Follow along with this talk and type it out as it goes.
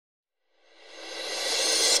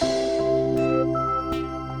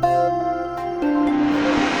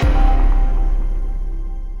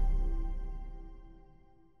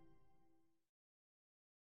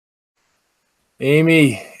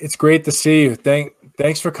Amy, it's great to see you.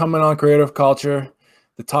 Thanks for coming on Creative Culture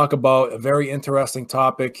to talk about a very interesting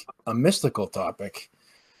topic, a mystical topic.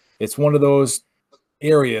 It's one of those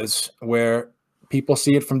areas where people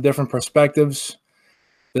see it from different perspectives.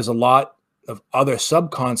 There's a lot of other sub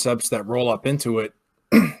concepts that roll up into it,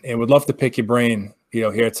 and would love to pick your brain,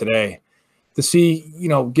 here today to see,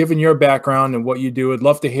 given your background and what you do. I'd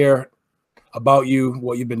love to hear about you,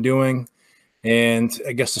 what you've been doing, and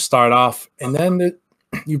I guess to start off, and then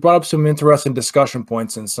you brought up some interesting discussion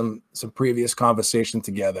points and some previous conversation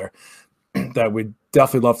together that we'd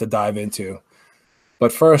definitely love to dive into.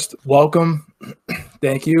 But first, welcome,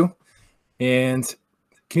 thank you, and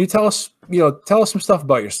can you tell us some stuff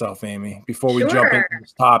about yourself, Amy, before we jump into Sure.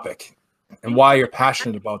 this topic and why you're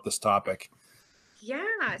passionate about this topic?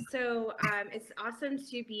 Yeah, so it's awesome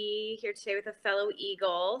to be here today with a fellow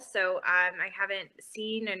Eagle. So I haven't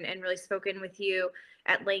seen and really spoken with you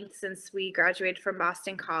at length since we graduated from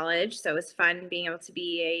Boston College. So it was fun being able to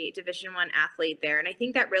be a Division I athlete there. And I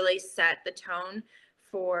think that really set the tone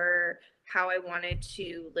for how I wanted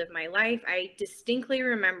to live my life. I distinctly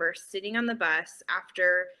remember sitting on the bus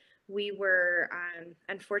after we were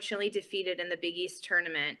unfortunately defeated in the Big East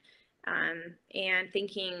tournament, and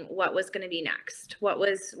thinking what was going to be next, what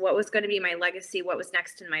was going to be my legacy, what was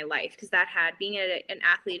next in my life, because that had being an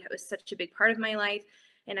athlete was such a big part of my life,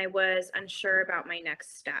 and I was unsure about my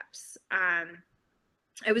next steps.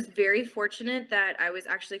 I was very fortunate that I was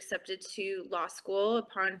actually accepted to law school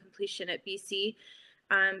upon completion at BC,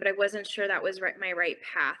 but I wasn't sure that was my right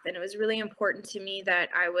path, and it was really important to me that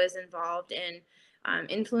I was involved in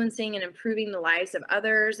influencing and improving the lives of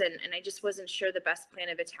others. And I just wasn't sure the best plan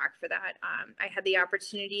of attack for that. I had the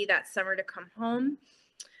opportunity that summer to come home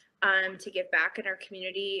to give back in our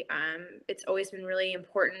community. It's always been really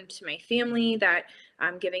important to my family that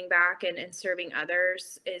giving back and serving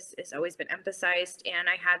others is always been emphasized. And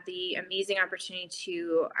I had the amazing opportunity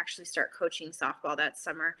to actually start coaching softball that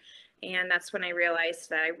summer. And that's when I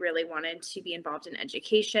realized that I really wanted to be involved in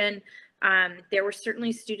education. There were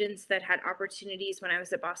certainly students that had opportunities when I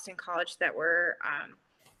was at Boston College that were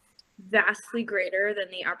vastly greater than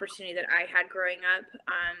the opportunity that I had growing up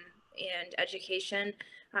and education.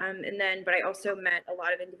 But I also met a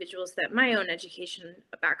lot of individuals that my own education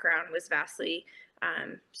background was vastly, I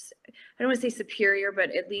don't want to say superior,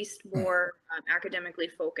 but at least more academically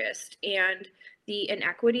focused. And the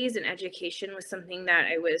inequities in education was something that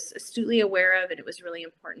I was astutely aware of, and it was really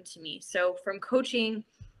important to me. So from coaching,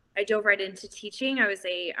 I dove right into teaching. I was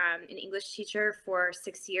an English teacher for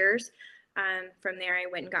 6 years. From there, I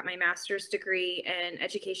went and got my master's degree in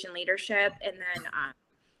education leadership, and then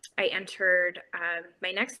I entered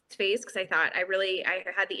my next phase because I thought I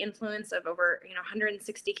had the influence of over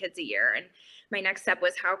 160 kids a year, and my next step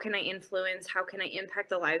was how can I influence, how can I impact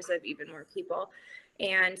the lives of even more people.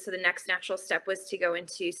 And so the next natural step was to go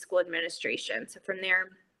into school administration. So from there,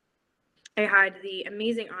 I had the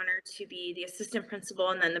amazing honor to be the assistant principal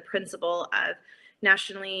and then the principal of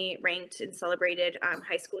nationally ranked and celebrated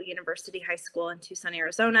University High School in Tucson,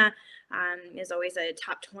 Arizona. Is always a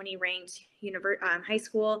top 20 ranked high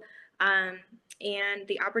school. And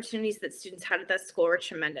the opportunities that students had at that school were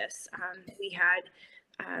tremendous. We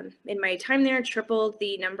had, in my time there, tripled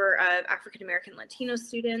the number of African American Latino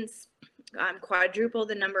students, quadrupled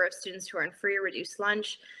the number of students who are on free or reduced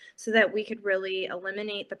lunch, so that we could really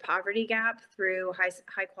eliminate the poverty gap through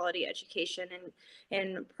high quality education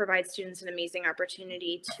and provide students an amazing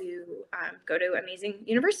opportunity to go to amazing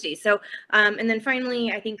universities. So, and then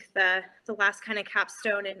finally, I think the last kind of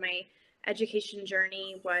capstone in my education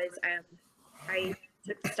journey was I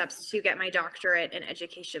took steps to get my doctorate in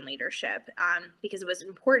education leadership, because it was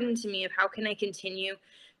important to me of how can I continue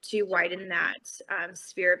to widen that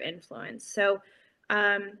sphere of influence. So,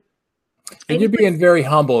 And you're being very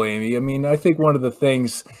humble, Amy. I mean, I think one of the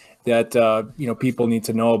things that people need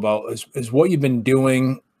to know about is what you've been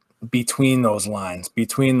doing between those lines,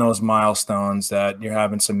 between those milestones, that you're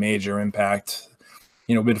having some major impact.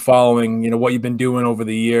 Been following what you've been doing over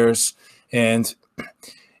the years, and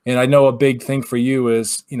I know a big thing for you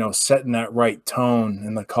is setting that right tone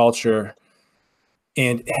in the culture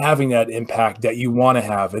and having that impact that you want to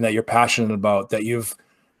have and that you're passionate about, that you've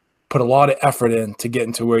put a lot of effort in to get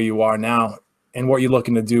into where you are now and what you're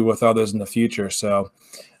looking to do with others in the future. So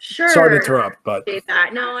sure. Sorry to interrupt, but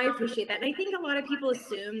No, I appreciate that. And I think a lot of people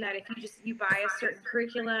assume that if you buy a certain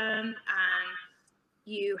curriculum,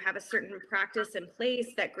 you have a certain practice in place,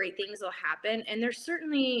 that great things will happen. And there's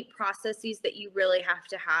certainly processes that you really have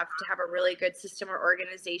to have a really good system or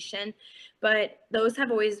organization, but those have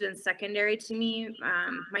always been secondary to me.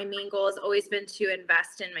 My main goal has always been to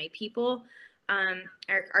invest in my people.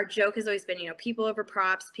 Our joke has always been, people over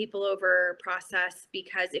props, people over process,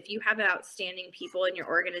 because if you have outstanding people in your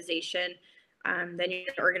organization, then your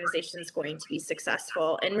organization is going to be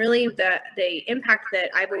successful. And really the impact that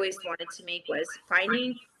I've always wanted to make was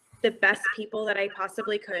finding the best people that I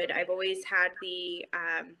possibly could. I've always had the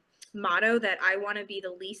motto that I want to be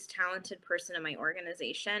the least talented person in my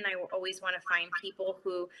organization. I always want to find people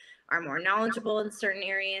who are more knowledgeable in certain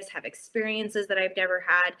areas, have experiences that I've never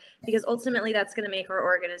had, because ultimately that's going to make our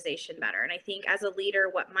organization better. And I think as a leader,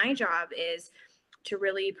 what my job is to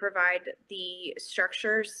really provide the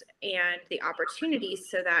structures and the opportunities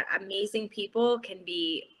so that amazing people can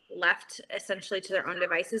be left essentially to their own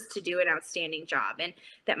devices to do an outstanding job. And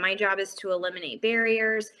that my job is to eliminate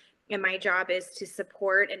barriers, and my job is to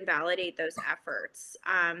support and validate those efforts,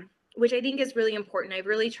 which I think is really important. I've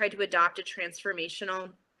really tried to adopt a transformational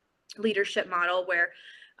leadership model where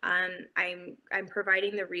I'm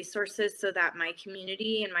providing the resources so that my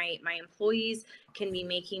community and my employees can be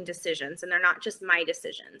making decisions, and they're not just my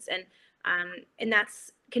decisions. And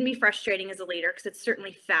that's can be frustrating as a leader, because it's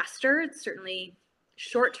certainly faster, it's certainly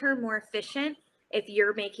short term more efficient if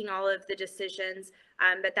you're making all of the decisions,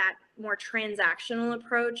 but that more transactional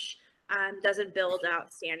approach doesn't build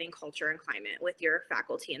outstanding culture and climate with your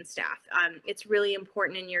faculty and staff. It's really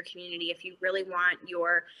important in your community, if you really want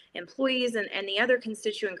your employees and the other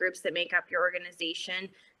constituent groups that make up your organization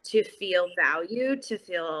to feel valued, to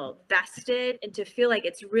feel vested, and to feel like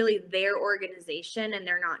it's really their organization and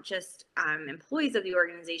they're not just employees of the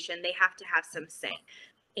organization. They have to have some say.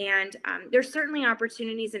 And there's certainly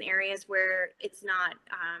opportunities in areas where it's not,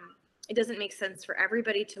 it doesn't make sense for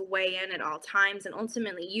everybody to weigh in at all times. And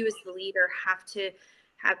ultimately you as the leader have to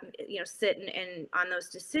sit and on those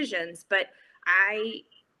decisions. But I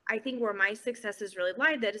think where my success has really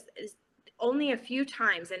lied, that is only a few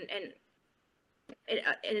times, and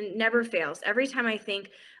it never fails. Every time I think,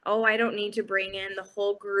 oh, I don't need to bring in the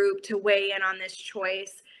whole group to weigh in on this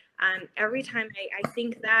choice. Every time I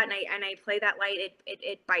think that and I play that light,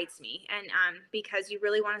 it bites me. And because you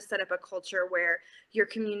really want to set up a culture where your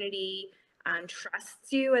community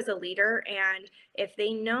trusts you as a leader, and if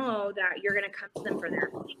they know that you're going to come to them for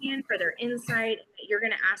their opinion, for their insight, you're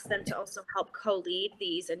going to ask them to also help co-lead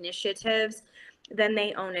these initiatives, then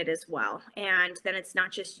they own it as well. And then it's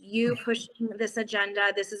not just you pushing this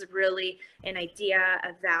agenda. This is really an idea,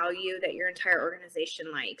 a value that your entire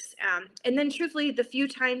organization likes. And then truthfully, the few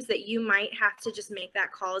times that you might have to just make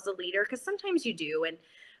that call as a leader, because sometimes you do, and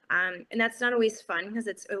that's not always fun, because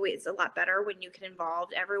it's always a lot better when you can involve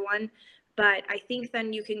everyone. But I think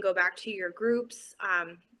then you can go back to your groups,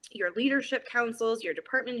 your leadership councils, your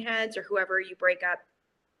department heads, or whoever you break up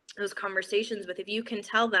those conversations with. If you can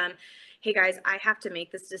tell them, hey guys, I have to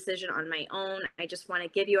make this decision on my own. I just want to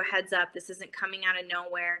give you a heads up. This isn't coming out of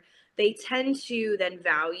nowhere. They tend to then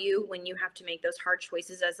value when you have to make those hard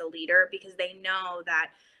choices as a leader, because they know that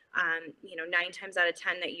 9 times out of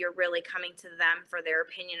 10 that you're really coming to them for their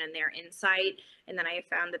opinion and their insight. And then I have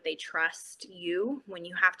found that they trust you when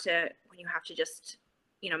you have to just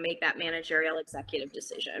make that managerial executive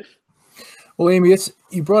decision. Well, Amy,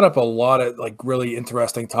 you brought up a lot of really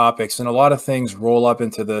interesting topics, and a lot of things roll up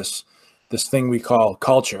into this thing we call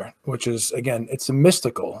culture, which is, again, it's a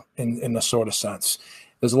mystical in a sort of sense.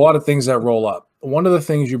 There's a lot of things that roll up. One of the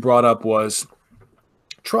things you brought up was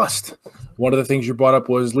trust. One of the things you brought up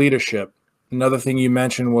was leadership. Another thing you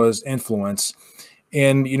mentioned was influence.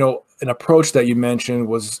 And, an approach that you mentioned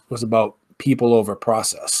was about people over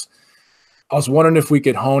process. I was wondering if we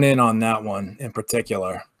could hone in on that one in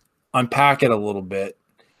particular, unpack it a little bit,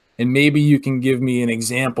 and maybe you can give me an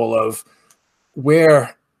example of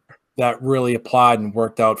where that really applied and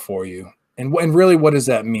worked out for you. And really, what does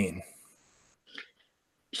that mean?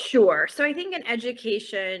 Sure. So I think in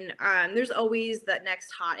education, there's always that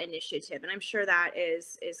next hot initiative, and I'm sure that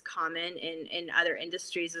is common in other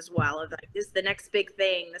industries as well. Of like, this is the next big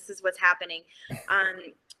thing. This is what's happening,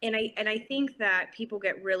 and I think that people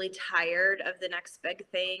get really tired of the next big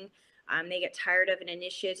thing. They get tired of an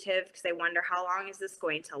initiative because they wonder, how long is this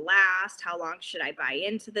going to last? How long should I buy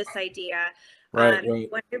into this idea? Right.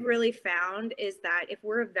 What I've really found is that if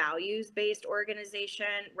we're a values-based organization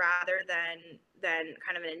rather than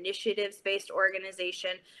kind of an initiatives-based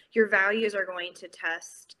organization, your values are going to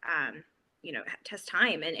test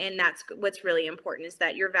time. And that's what's really important, is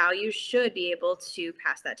that your values should be able to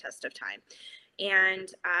pass that test of time.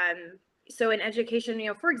 And so in education,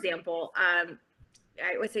 for example,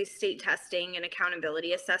 I would say state testing and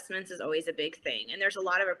accountability assessments is always a big thing. And there's a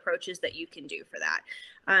lot of approaches that you can do for that.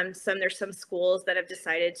 There's some schools that have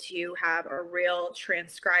decided to have a real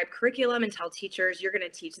transcribed curriculum and tell teachers, you're going to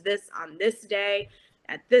teach this on this day.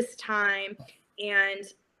 at this time. And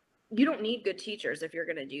you don't need good teachers if you're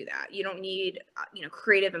going to do that. You don't need,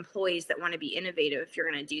 creative employees that want to be innovative if you're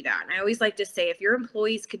going to do that. And I always like to say, if your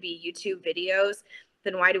employees could be YouTube videos,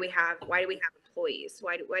 then why do we have employees?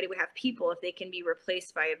 Why do we have people if they can be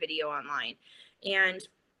replaced by a video online? And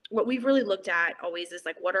what we've really looked at always is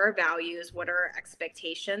like, what are our values? What are our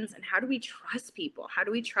expectations? And how do we trust people? How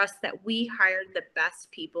do we trust that we hired the best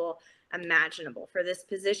people imaginable for this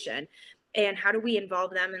position? And how do we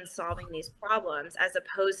involve them in solving these problems, as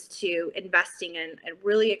opposed to investing in a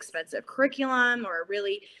really expensive curriculum or a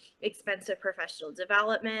really expensive professional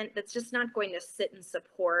development that's just not going to sit and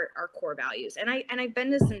support our core values. And I've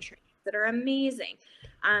been to some trainings that are amazing,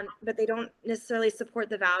 but they don't necessarily support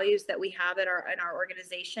the values that we have in our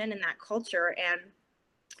organization and that culture. And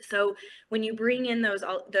so when you bring in those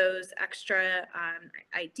extra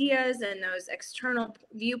ideas and those external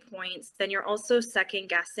viewpoints, then you're also second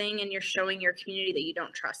guessing, and you're showing your community that you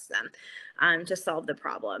don't trust them to solve the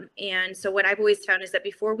problem. And so what I've always found is that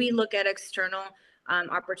before we look at external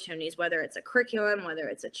opportunities, whether it's a curriculum, whether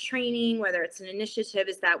it's a training, whether it's an initiative,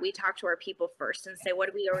 is that we talk to our people first and say, what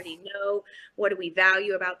do we already know? What do we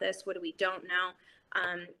value about this? What do we don't know?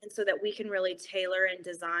 And so that we can really tailor and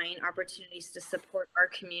design opportunities to support our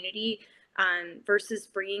community, versus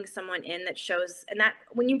bringing someone in that shows, and that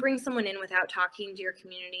when you bring someone in without talking to your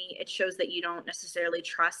community, it shows that you don't necessarily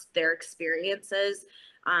trust their experiences,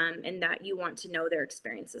 and that you want to know their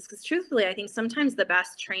experiences. Because truthfully, I think sometimes the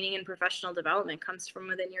best training and professional development comes from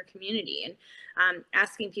within your community, and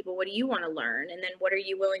asking people, what do you want to learn? And then what are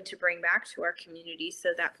you willing to bring back to our community so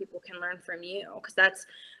that people can learn from you? Because that's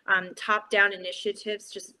top-down initiatives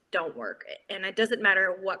just don't work. And it doesn't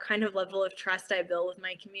matter what kind of level of trust I build with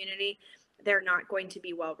my community, they're not going to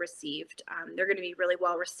be well received. They're going to be really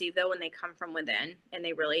well received though when they come from within and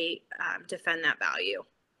they really defend that value.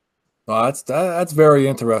 Well, that's very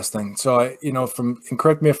interesting. So and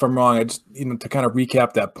correct me if I'm wrong, I just, to kind of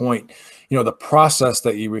recap that point, the process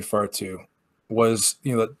that you refer to was,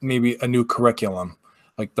 maybe a new curriculum,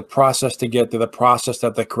 like the process to get to the process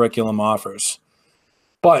that the curriculum offers.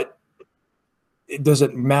 But does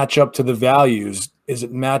it match up to the values? Does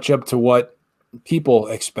it match up to what people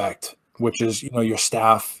expect, which is, your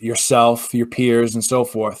staff, yourself, your peers, and so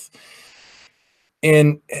forth?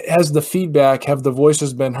 And have the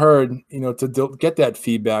voices been heard, to get that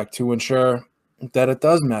feedback to ensure that it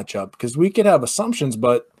does match up? Because we could have assumptions,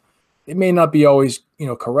 but it may not be always,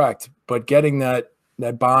 correct. But getting that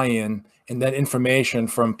buy-in and that information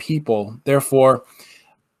from people, therefore,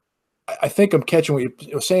 I think I'm catching what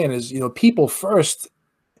you're saying is, people first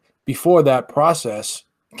before that process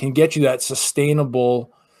can get you that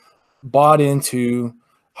sustainable, bought into,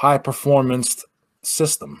 high performance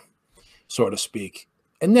system, so to speak.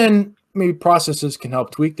 And then maybe processes can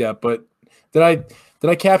help tweak that. But did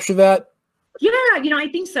I capture that? Yeah, I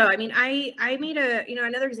think so. I mean, I made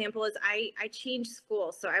another example is I changed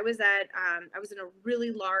schools. So I was in a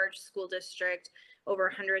really large school district, over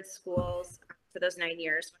 100 schools for those 9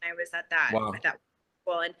 years when I was at that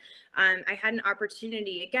school. And I had an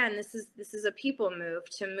opportunity, again, this is a people move,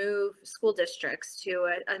 to move school districts to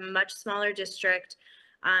a much smaller district,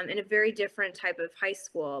 in a very different type of high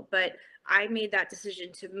school. But I made that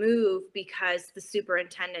decision to move because the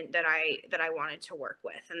superintendent that I wanted to work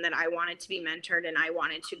with, and that I wanted to be mentored, and I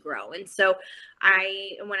wanted to grow. And so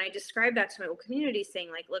when I described that to my community,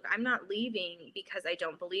 saying like, look, I'm not leaving because I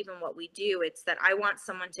don't believe in what we do. It's that I want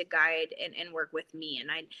someone to guide and work with me.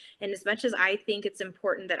 And as much as I think it's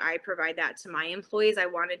important that I provide that to my employees, I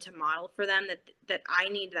wanted to model for them that I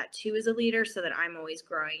need that too as a leader, so that I'm always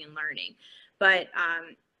growing and learning. But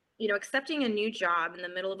accepting a new job in the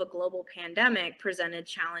middle of a global pandemic presented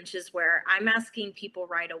challenges where I'm asking people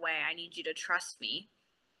right away, I need you to trust me.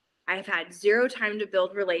 I've had zero time to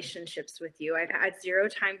build relationships with you. I've had zero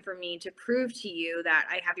time for me to prove to you that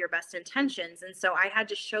I have your best intentions. And so I had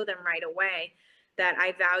to show them right away that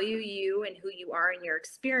I value you and who you are and your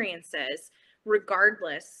experiences,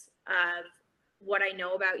 regardless of what I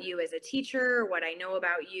know about you as a teacher, what I know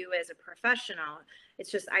about you as a professional. It's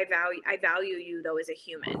just I value you though as a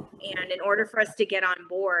human. And in order for us to get on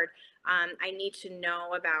board, I need to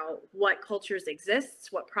know about what cultures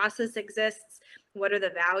exists, what process exists, what are the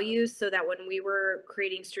values, so that when we were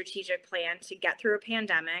creating strategic plan to get through a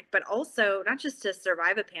pandemic, but also not just to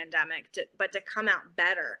survive a pandemic, but to come out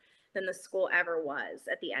better than the school ever was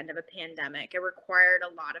at the end of a pandemic. It required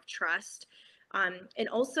a lot of trust. And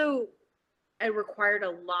also it required a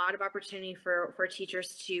lot of opportunity for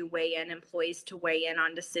teachers to weigh in, employees to weigh in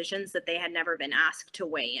on decisions that they had never been asked to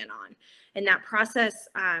weigh in on. And that process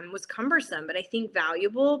was cumbersome, but I think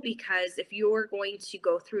valuable, because if you're going to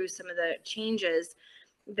go through some of the changes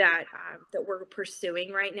that we're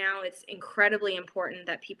pursuing right now. It's incredibly important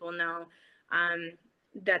that people know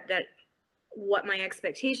that what my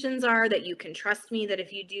expectations are, that you can trust me, that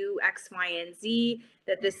if you do X, Y, and Z,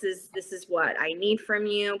 that this is what I need from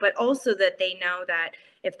you, but also that they know that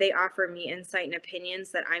if they offer me insight and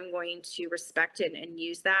opinions, that I'm going to respect it and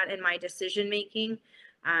use that in my decision making,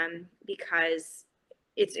 because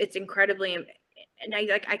it's incredibly, and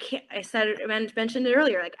I mentioned it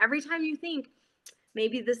earlier, like every time you think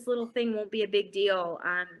maybe this little thing won't be a big deal,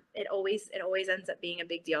 it always ends up being a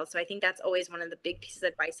big deal. So I think that's always one of the big pieces of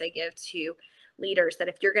advice I give to leaders, that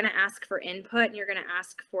if you're going to ask for input and you're going to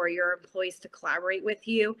ask for your employees to collaborate with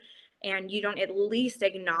you, and you don't at least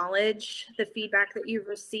acknowledge the feedback that you've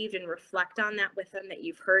received and reflect on that with them, that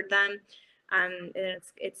you've heard them, and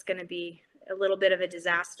it's going to be a little bit of a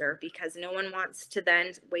disaster, because no one wants to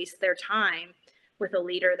then waste their time with a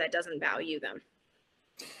leader that doesn't value them.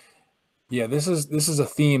 Yeah, this is a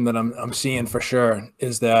theme that I'm seeing for sure,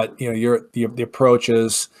 is that, you know, the approach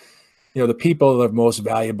is, you know, the people are the most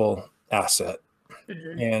valuable asset,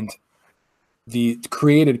 and the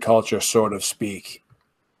created culture, so to speak,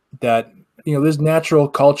 that, you know, there's natural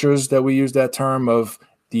cultures that we use that term of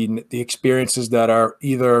the experiences that are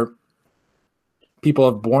either people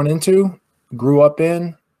have born into, grew up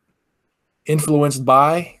in, influenced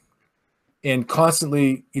by, and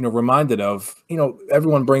constantly, you know, reminded of. You know,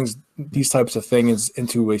 everyone brings these types of things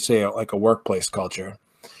into like a workplace culture,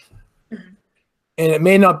 and it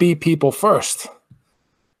may not be people first.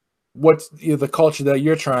 What's, you know, the culture that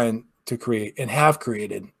you're trying to create and have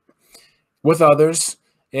created with others,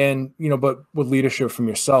 and, you know, but with leadership from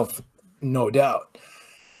yourself, no doubt.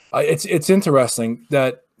 It's interesting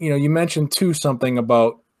that, you know, you mentioned too something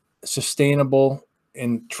about sustainable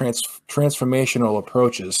and transformational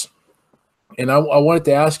approaches. And I wanted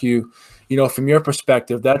to ask you, you know, from your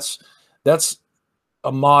perspective, that's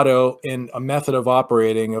a motto and a method of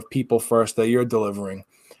operating of people first that you're delivering.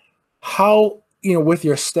 How, you know, with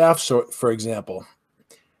your staff, so for example,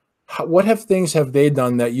 what things have they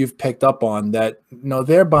done that you've picked up on that, you know,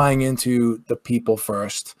 they're buying into the people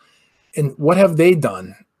first, and what have they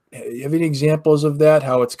done? You have any examples of that?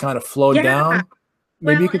 How it's kind of flowed down?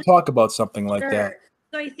 Maybe you could talk about something like that.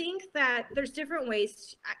 So I think that there's different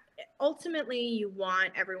ways. Ultimately, you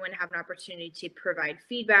want everyone to have an opportunity to provide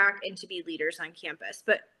feedback and to be leaders on campus,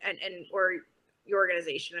 but or your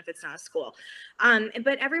organization if it's not a school.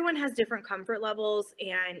 But everyone has different comfort levels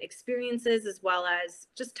and experiences, as well as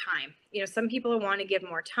just time. You know, some people want to give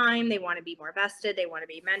more time, they want to be more vested, they want to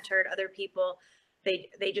be mentored. Other people,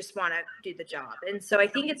 they just want to do the job. And so I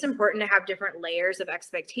think it's important to have different layers of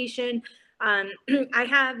expectation. I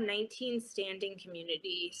have 19 standing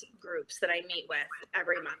community groups that I meet with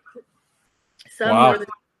every month. Some more than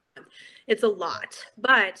it's a lot,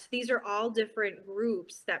 but these are all different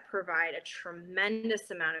groups that provide a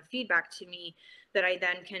tremendous amount of feedback to me that I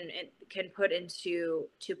then can put into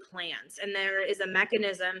plans. And there is a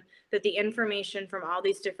mechanism that the information from all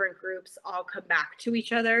these different groups all come back to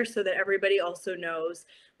each other, so that everybody also knows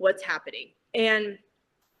what's happening. And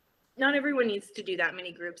not everyone needs to do that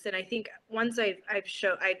many groups. And I think once I've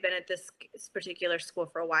been at this particular school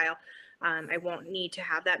for a while, I won't need to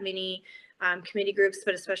have that many committee groups,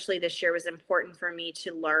 but especially this year was important for me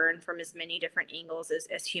to learn from as many different angles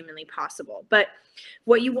as humanly possible. But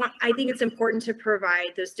what you want, I think it's important to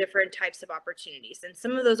provide those different types of opportunities. And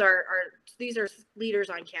some of those these are leaders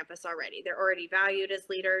on campus already. They're already valued as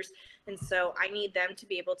leaders. And so I need them to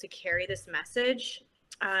be able to carry this message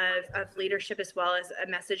of leadership, as well as a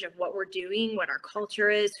message of what we're doing, what our culture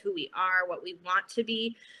is, who we are, what we want to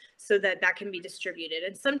be, so that can be distributed.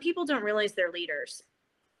 And some people don't realize they're leaders.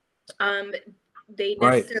 They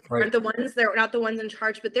necessarily aren't the ones, they're not the ones in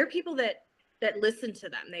charge, but they're people that listen to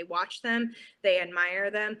them. They watch them, they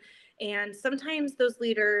admire them. And sometimes those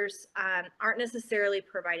leaders aren't necessarily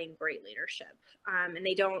providing great leadership. And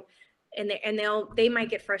they don't, they might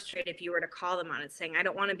get frustrated if you were to call them on it, saying, I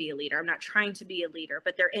don't want to be a leader, I'm not trying to be a leader,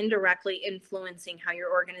 but they're indirectly influencing how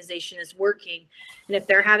your organization is working. And if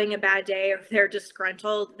they're having a bad day, or if they're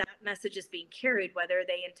disgruntled, that message is being carried, whether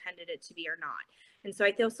they intended it to be or not. And so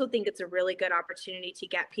I also think it's a really good opportunity to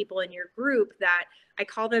get people in your group that I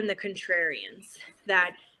call them the contrarians,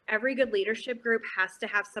 that every good leadership group has to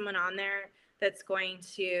have someone on there that's going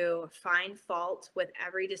to find fault with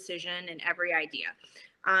every decision and every idea.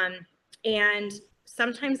 And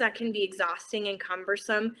sometimes that can be exhausting and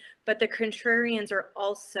cumbersome, but the contrarians are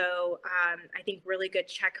also, I think, really good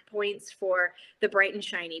checkpoints for the bright and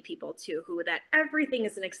shiny people too, who that everything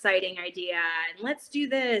is an exciting idea and let's do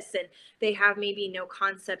this. And they have maybe no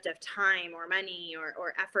concept of time or money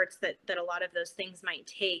or efforts that a lot of those things might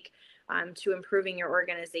take. to improving your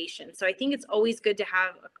organization. So I think it's always good to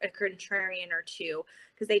have a contrarian or two,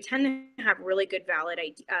 because they tend to have really good, valid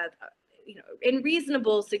and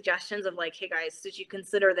reasonable suggestions of like, hey guys, did you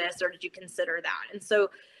consider this or did you consider that? And so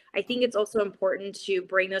I think it's also important to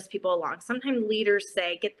bring those people along. Sometimes leaders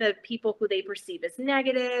say, get the people who they perceive as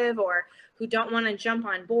negative or who don't want to jump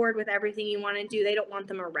on board with everything you want to do. They don't want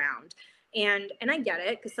them around. And I get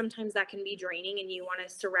it, because sometimes that can be draining and you want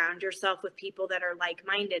to surround yourself with people that are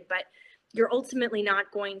like-minded, but you're ultimately not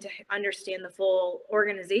going to understand the full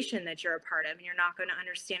organization that you're a part of, and you're not going to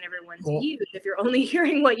understand everyone's views if you're only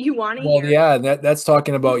hearing what you want to hear. Yeah, that's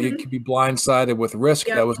talking about you could be blindsided with risk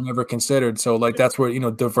Yep. that was never considered. So like that's where,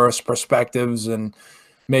 diverse perspectives and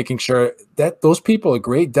making sure that those people are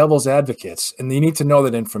great devil's advocates, and you need to know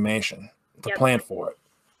that information to plan for it.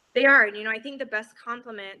 They are. And, I think the best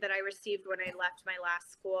compliment that I received when I left my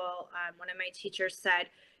last school, one of my teachers said,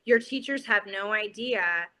 your teachers have no idea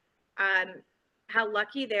how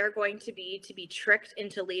lucky they're going to be tricked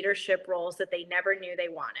into leadership roles that they never knew they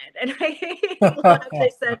wanted. And I laughed. I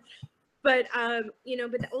said, but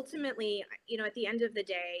ultimately, at the end of the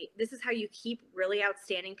day, this is how you keep really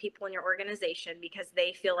outstanding people in your organization, because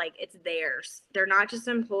they feel like it's theirs. They're not just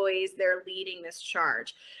employees, they're leading this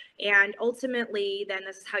charge. And ultimately, then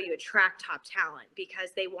this is how you attract top talent, because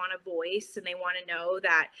they want a voice and they want to know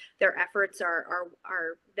that their efforts are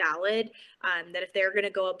valid, that if they're going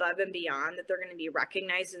to go above and beyond, that they're going to be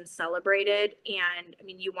recognized and celebrated. And I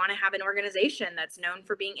mean, you want to have an organization that's known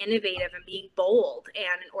for being innovative and being bold.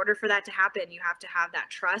 And in order for that to happen, you have to have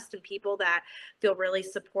that trust and people that feel really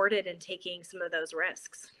supported in taking some of those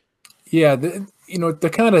risks. Yeah, to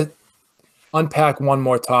kind of unpack one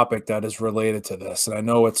more topic that is related to this, and I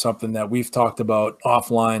know it's something that we've talked about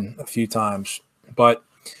offline a few times, but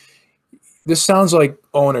this sounds like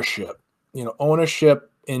ownership,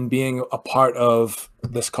 ownership in being a part of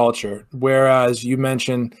this culture. Whereas you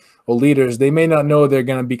mentioned, well, leaders, they may not know they're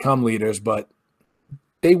going to become leaders, but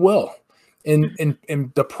they will. And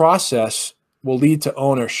the process will lead to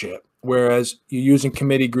ownership. Whereas you're using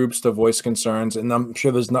committee groups to voice concerns, and I'm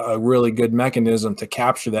sure there's not a really good mechanism to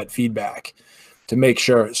capture that feedback to make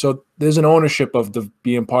sure. So there's an ownership of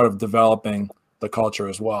being part of developing the culture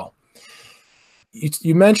as well.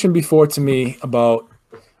 You mentioned before to me about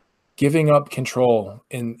giving up control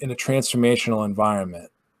in a transformational environment,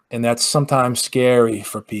 and that's sometimes scary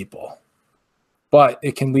for people, but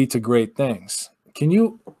it can lead to great things. Can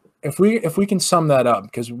you, if we can sum that up,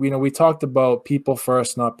 because we talked about people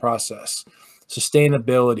first, not process,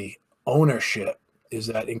 sustainability, ownership is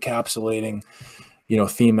that encapsulating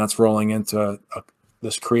theme that's rolling into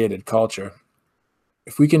this created culture.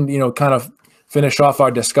 If we can kind of finish off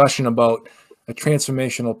our discussion about a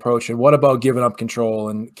transformational approach, and what about giving up control,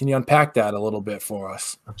 and can you unpack that a little bit for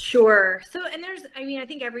us? Sure. So, and I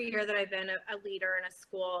think every year that I've been a leader in a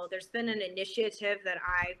school, there's been an initiative that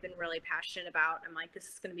I've been really passionate about. I'm like, this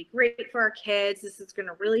is going to be great for our kids. This is going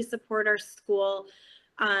to really support our school.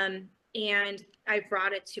 And I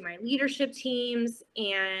brought it to my leadership teams,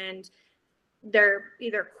 and they're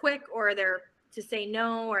either quick or they're to say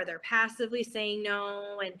no, or they're passively saying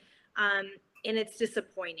no. And it's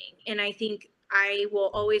disappointing. And I think I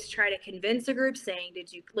will always try to convince a group saying,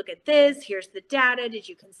 did you look at this? Here's the data. Did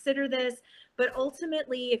you consider this? But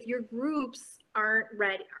ultimately, if your groups aren't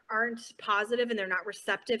positive and they're not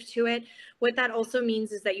receptive to it, what that also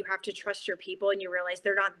means is that you have to trust your people, and you realize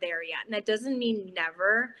they're not there yet. And that doesn't mean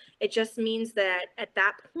never. It just means that at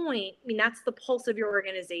that point, that's the pulse of your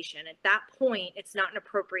organization. At that point, it's not an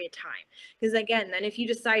appropriate time. Because again, then if you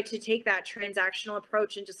decide to take that transactional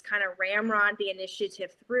approach and just kind of ramrod the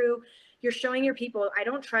initiative through, you're showing your people, I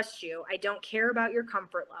don't trust you. I don't care about your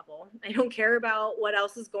comfort level. I don't care about what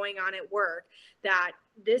else is going on at work, that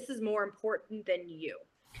this is more important than you.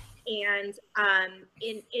 And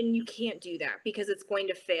you can't do that, because it's going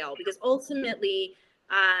to fail. Because ultimately,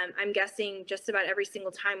 I'm guessing just about every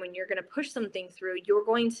single time when you're going to push something through, you're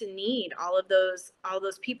going to need all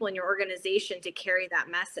those people in your organization to carry that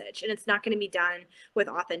message. And it's not going to be done with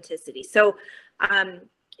authenticity. So,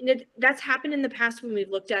 that's happened in the past when we've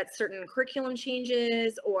looked at certain curriculum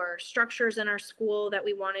changes or structures in our school that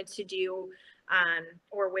we wanted to do,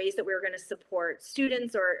 or ways that we were going to support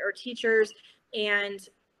students or teachers. And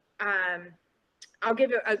I'll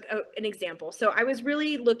give an example. So I was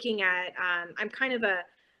really looking at, I'm kind of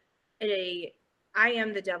I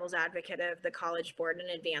am the devil's advocate of the College Board and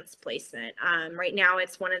advanced placement. Right now,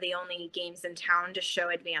 it's one of the only games in town to show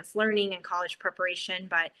advanced learning and college preparation,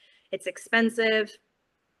 but it's expensive.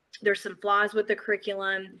 There's some flaws with the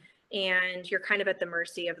curriculum, and you're kind of at the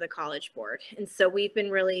mercy of the College Board. And so we've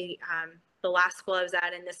been really the last school I was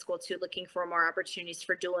at and this school too, looking for more opportunities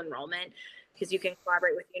for dual enrollment, because you can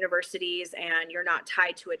collaborate with universities and you're not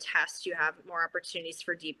tied to a test. You have more opportunities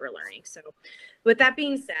for deeper learning. So with that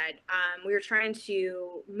being said, we were trying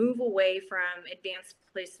to move away from advanced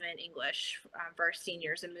placement English for our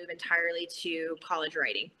seniors and move entirely to college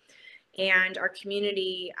writing. And our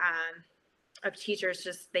community of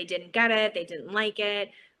teachers they didn't get it. They didn't like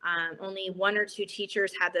it. Only 1 or 2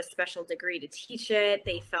 teachers had this special degree to teach it.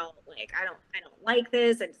 They felt like, I don't like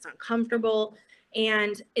this. It's uncomfortable.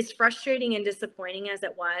 And as frustrating and disappointing as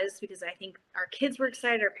it was, because I think our kids were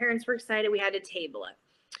excited, our parents were excited, we had to table it.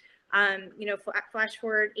 Flash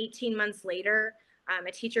forward 18 months later,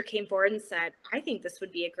 a teacher came forward and said, I think this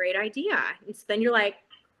would be a great idea. And so then you're like,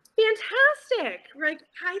 fantastic. Like,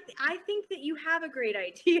 I think that you have a great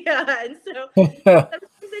idea. And so sometimes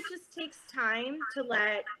it just takes time to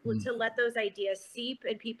let those ideas seep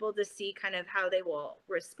and people to see kind of how they will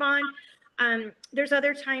respond. There's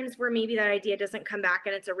other times where maybe that idea doesn't come back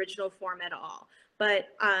in its original form at all. But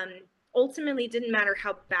ultimately, it didn't matter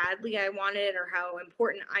how badly I wanted it or how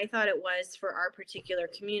important I thought it was for our particular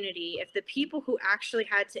community. If the people who actually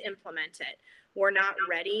had to implement it were not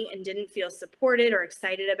ready and didn't feel supported or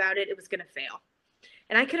excited about it, it was going to fail.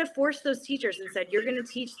 And I could have forced those teachers and said, you're going to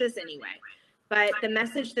teach this anyway. But the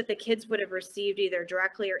message that the kids would have received either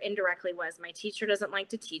directly or indirectly was, my teacher doesn't like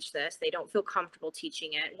to teach this. They don't feel comfortable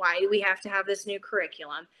teaching it. Why do we have to have this new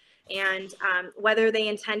curriculum? And whether they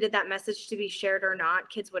intended that message to be shared or not,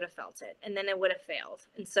 kids would have felt it, and then it would have failed.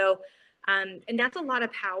 And so, and that's a lot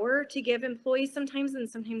of power to give employees sometimes. And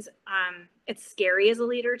sometimes it's scary as a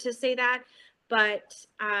leader to say that. But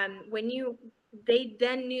they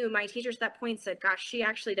then knew, my teachers at that point said, gosh, she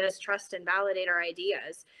actually does trust and validate our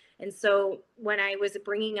ideas. And so when I was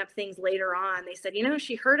bringing up things later on, they said,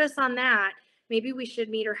 she heard us on that. Maybe we should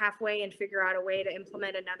meet her halfway and figure out a way to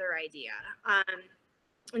implement another idea.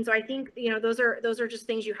 And so I think, those are just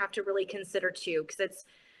things you have to really consider too, because it's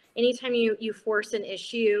anytime you force an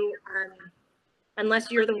issue,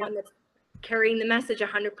 unless you're the one that's carrying the message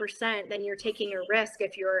 100%, then you're taking a risk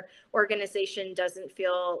if your organization doesn't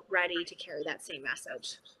feel ready to carry that same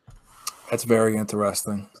message. That's very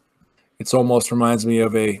interesting. It's almost reminds me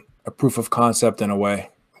of a proof of concept in a way,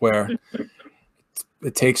 where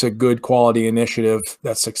it takes a good quality initiative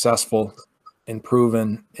that's successful and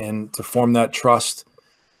proven, and to form that trust,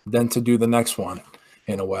 then to do the next one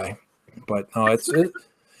in a way. But no,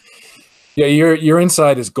 yeah, your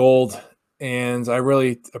insight is gold. And I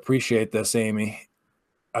really appreciate this, Amy.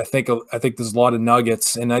 I think there's a lot of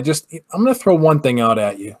nuggets, and I'm going to throw one thing out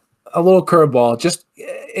at you, a little curveball, just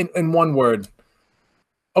in one word.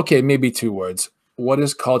 Okay, maybe 2 words. What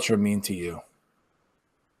does culture mean to you?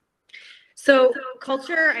 So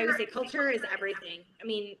culture, I would say culture is everything. I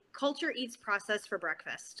mean, culture eats process for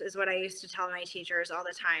breakfast is what I used to tell my teachers all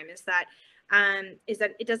the time, is that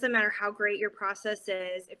it doesn't matter how great your process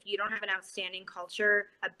is. If you don't have an outstanding culture,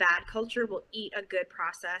 a bad culture will eat a good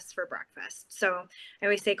process for breakfast. So I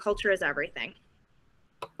always say culture is everything.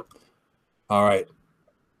 All right.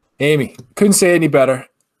 Amy, couldn't say any better.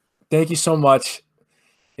 Thank you so much.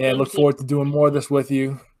 And look forward to doing more of this with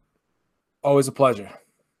you. Always a pleasure.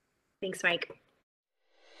 Thanks, Mike.